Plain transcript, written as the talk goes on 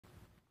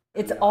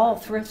It's all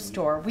thrift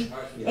store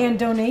and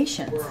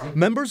donations.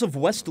 Members of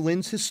West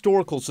Linn's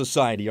Historical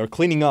Society are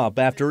cleaning up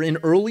after an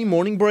early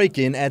morning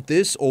break-in at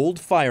this old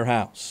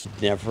firehouse.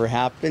 Never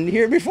happened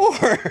here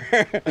before.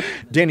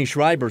 Danny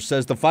Schreiber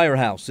says the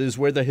firehouse is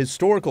where the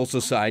Historical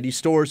Society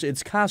stores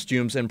its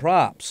costumes and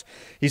props.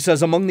 He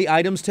says among the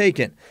items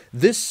taken,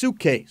 this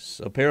suitcase,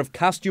 a pair of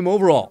costume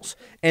overalls,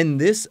 and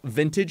this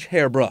vintage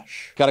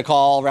hairbrush. Got a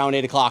call around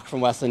 8 o'clock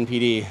from West Linn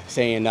PD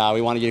saying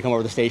we wanted you to come over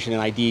to the station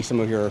and ID some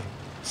of your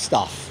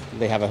stuff.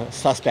 They have a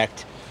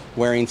suspect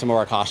wearing some of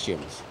our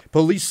costumes.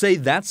 Police say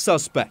that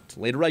suspect,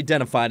 later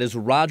identified as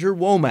Roger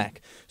Womack,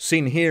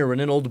 seen here in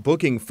an old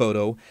booking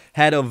photo,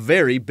 had a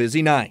very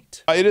busy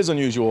night. It is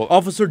unusual.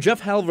 Officer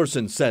Jeff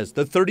Halverson says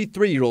the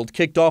 33-year-old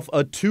kicked off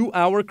a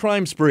 2-hour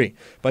crime spree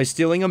by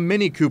stealing a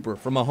Mini Cooper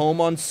from a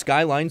home on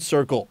Skyline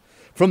Circle.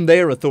 From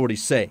there,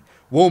 authorities say,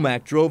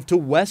 Womack drove to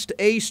West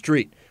A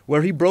Street,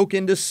 where he broke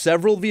into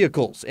several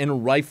vehicles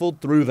and rifled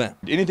through them.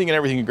 Anything and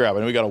everything you grab. I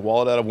know we got a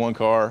wallet out of one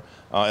car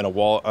and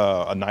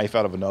a knife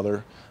out of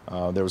another.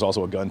 There was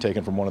also a gun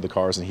taken from one of the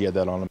cars, and he had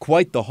that on him.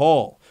 Quite the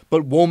haul,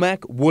 but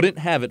Womack wouldn't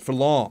have it for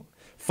long.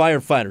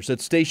 Firefighters at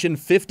Station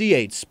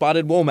 58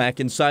 spotted Womack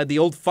inside the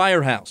old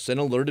firehouse and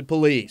alerted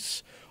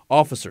police.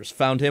 Officers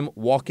found him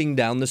walking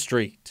down the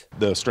street.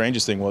 The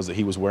strangest thing was that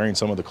he was wearing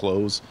some of the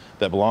clothes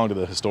that belonged to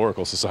the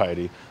Historical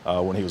Society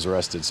when he was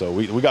arrested, so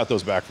we got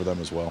those back for them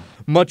as well.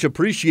 Much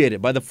appreciated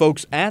by the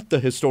folks at the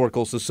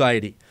Historical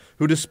Society,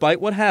 who,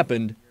 despite what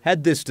happened,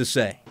 had this to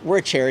say. We're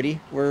a charity.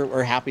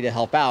 We're happy to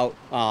help out.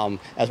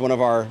 As one of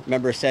our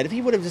members said, if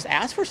he would have just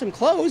asked for some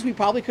clothes, we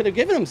probably could have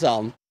given him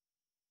some.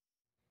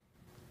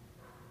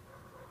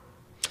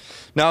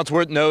 Now, it's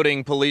worth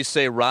noting, police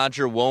say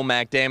Roger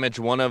Womack damaged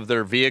one of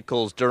their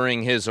vehicles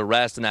during his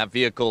arrest, and that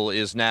vehicle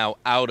is now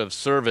out of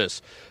service.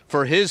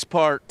 For his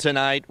part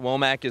tonight,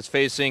 Womack is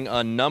facing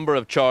a number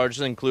of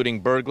charges,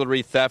 including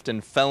burglary, theft,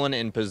 and felon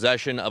in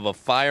possession of a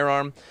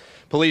firearm.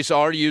 Police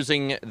are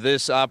using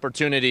this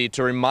opportunity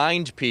to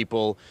remind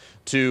people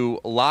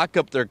to lock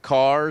up their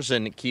cars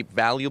and keep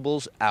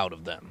valuables out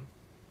of them.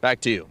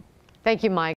 Back to you. Thank you, Mike.